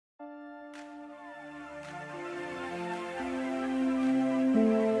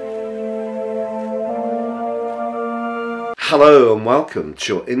Hello and welcome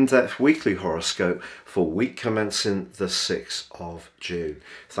to your in-depth weekly horoscope for week commencing the 6th of June.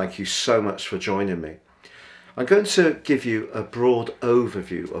 Thank you so much for joining me. I'm going to give you a broad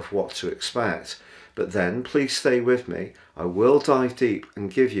overview of what to expect, but then please stay with me. I will dive deep and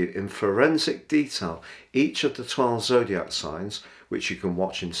give you in forensic detail each of the 12 zodiac signs, which you can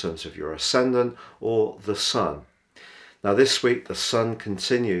watch in terms of your ascendant or the sun. Now this week the sun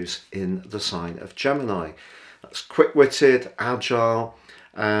continues in the sign of Gemini. That's quick-witted, agile,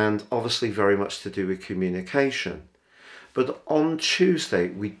 and obviously very much to do with communication. But on Tuesday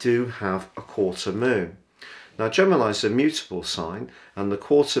we do have a quarter moon. Now Gemini is a mutable sign, and the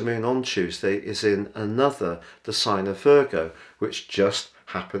quarter moon on Tuesday is in the sign of Virgo, which just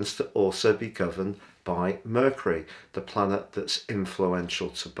happens to also be governed by Mercury, the planet that's influential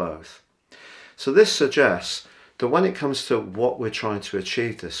to both. So this suggests that when it comes to what we're trying to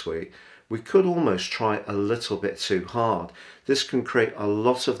achieve this week, we could almost try a little bit too hard. This can create a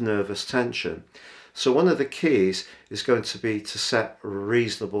lot of nervous tension. So one of the keys is going to be to set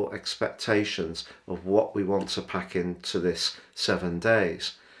reasonable expectations of what we want to pack into this 7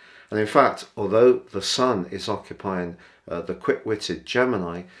 days. And in fact, although the sun is occupying the quick-witted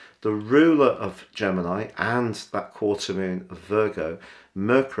Gemini, the ruler of Gemini and that quarter moon of Virgo,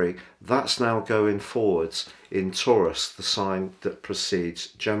 Mercury, that's now going forwards in Taurus, the sign that precedes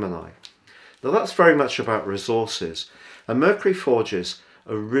Gemini. Now that's very much about resources, and Mercury forges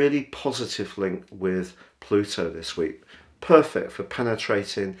a really positive link with Pluto this week, perfect for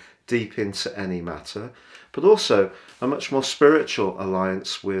penetrating deep into any matter, but also a much more spiritual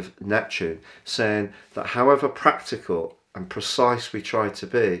alliance with Neptune, saying that however practical and precise we try to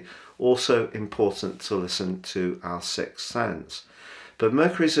be, also important to listen to our sixth sense. But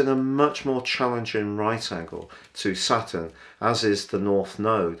Mercury's in a much more challenging right angle to Saturn, as is the North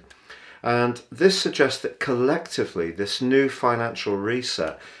Node. And this suggests that collectively this new financial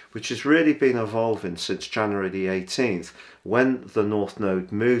reset, which has really been evolving since January the 18th, when the North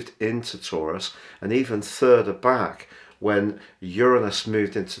Node moved into Taurus, and even further back when Uranus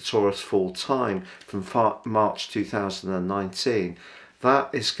moved into Taurus full time from March 2019, that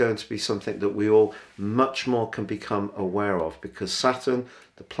is going to be something that we all much more can become aware of, because Saturn,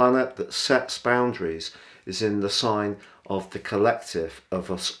 the planet that sets boundaries, is in the sign of the collective of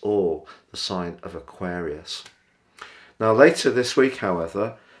us all, the sign of Aquarius. Now later this week,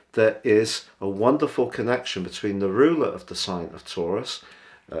 however, there is a wonderful connection between the ruler of the sign of Taurus,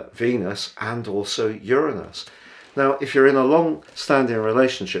 Venus, and also Uranus. Now if you're in a long-standing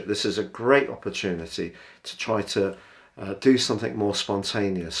relationship, this is a great opportunity to try to do something more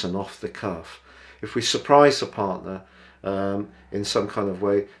spontaneous and off the cuff. If we surprise a partner in some kind of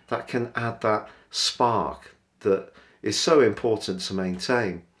way, that can add that spark that is so important to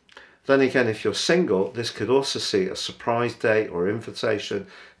maintain. Then again, if you're single, this could also see a surprise date or invitation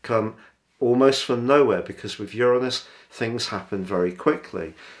come almost from nowhere, because with Uranus things happen very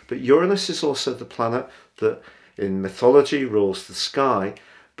quickly. But Uranus is also the planet that in mythology rules the sky,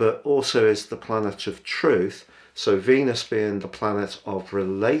 but also is the planet of truth. So Venus being the planet of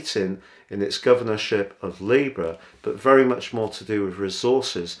relating in its governorship of Libra, but very much more to do with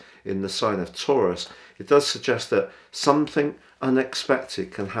resources in the sign of Taurus, it does suggest that something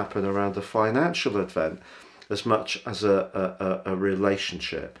unexpected can happen around a financial event as much as a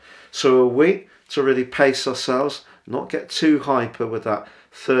relationship. So a week to really pace ourselves, not get too hyper with that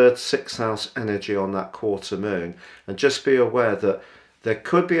 3rd, 6th house energy on that quarter moon, and just be aware that there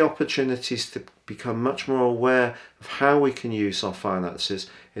could be opportunities to become much more aware of how we can use our finances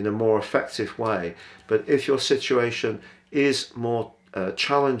in a more effective way. But if your situation is more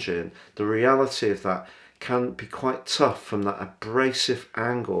challenging, the reality of that can be quite tough from that abrasive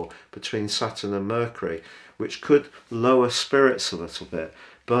angle between Saturn and Mercury, which could lower spirits a little bit.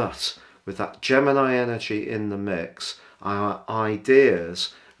 But with that Gemini energy in the mix, our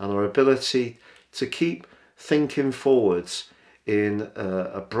ideas and our ability to keep thinking forwards in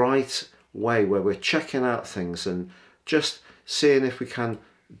a bright way, where we're checking out things and just seeing if we can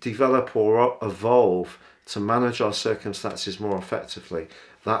develop or evolve to manage our circumstances more effectively,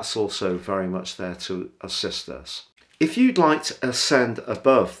 that's also very much there to assist us. If you'd like to ascend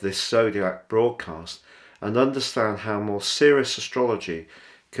above this zodiac broadcast and understand how more serious astrology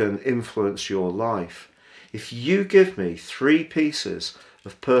can influence your life, if you give me 3 pieces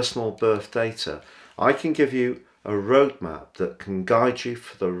of personal birth data, I can give you a roadmap that can guide you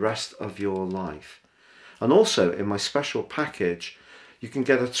for the rest of your life. And also in my special package, you can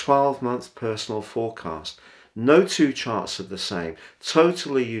get a 12-month personal forecast. No 2 charts are the same,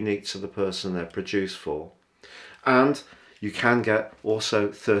 totally unique to the person they're produced for. And you can get also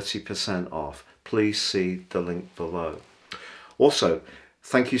 30% off. Please see the link below. Also,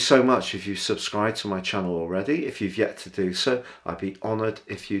 thank you so much if you've subscribed to my channel already. If you've yet to do so, I'd be honoured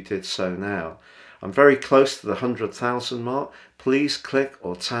if you did so now. I'm very close to the 100,000 mark. Please click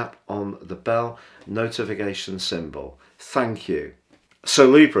or tap on the bell notification symbol. Thank you. So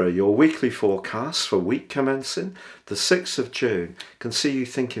Libra, your weekly forecast for week commencing the 6th of June can see you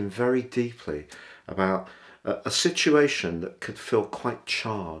thinking very deeply about a situation that could feel quite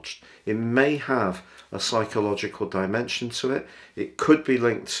charged. It may have a psychological dimension to it. It could be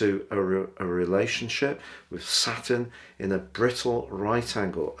linked to a relationship with Saturn in a brittle right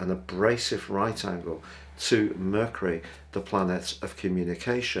angle, an abrasive right angle to Mercury, the planet of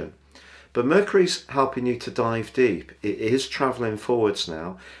communication. But Mercury's helping you to dive deep. It is travelling forwards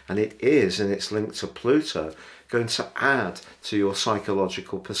now, and it is, in its link to Pluto, going to add to your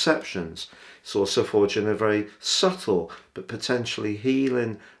psychological perceptions. It's also forging a very subtle but potentially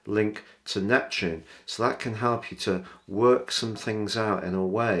healing link to Neptune. So that can help you to work some things out in a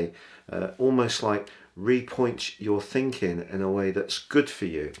way, almost like repoint your thinking in a way that's good for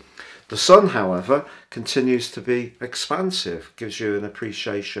you. The Sun, however, continues to be expansive, gives you an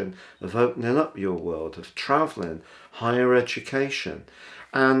appreciation of opening up your world, of travelling, higher education.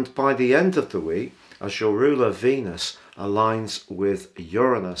 And by the end of the week, as your ruler Venus aligns with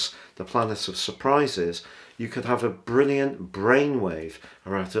Uranus, the planet of surprises, you could have a brilliant brainwave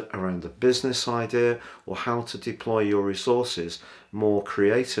around a business idea or how to deploy your resources more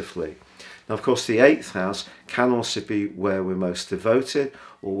creatively. Now, of course, the 8th house can also be where we're most devoted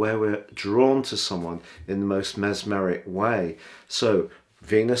or where we're drawn to someone in the most mesmeric way. So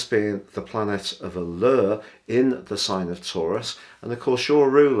Venus being the planet of allure in the sign of Taurus, and of course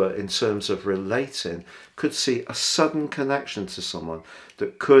your ruler in terms of relating could see a sudden connection to someone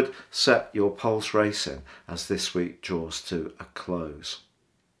that could set your pulse racing as this week draws to a close.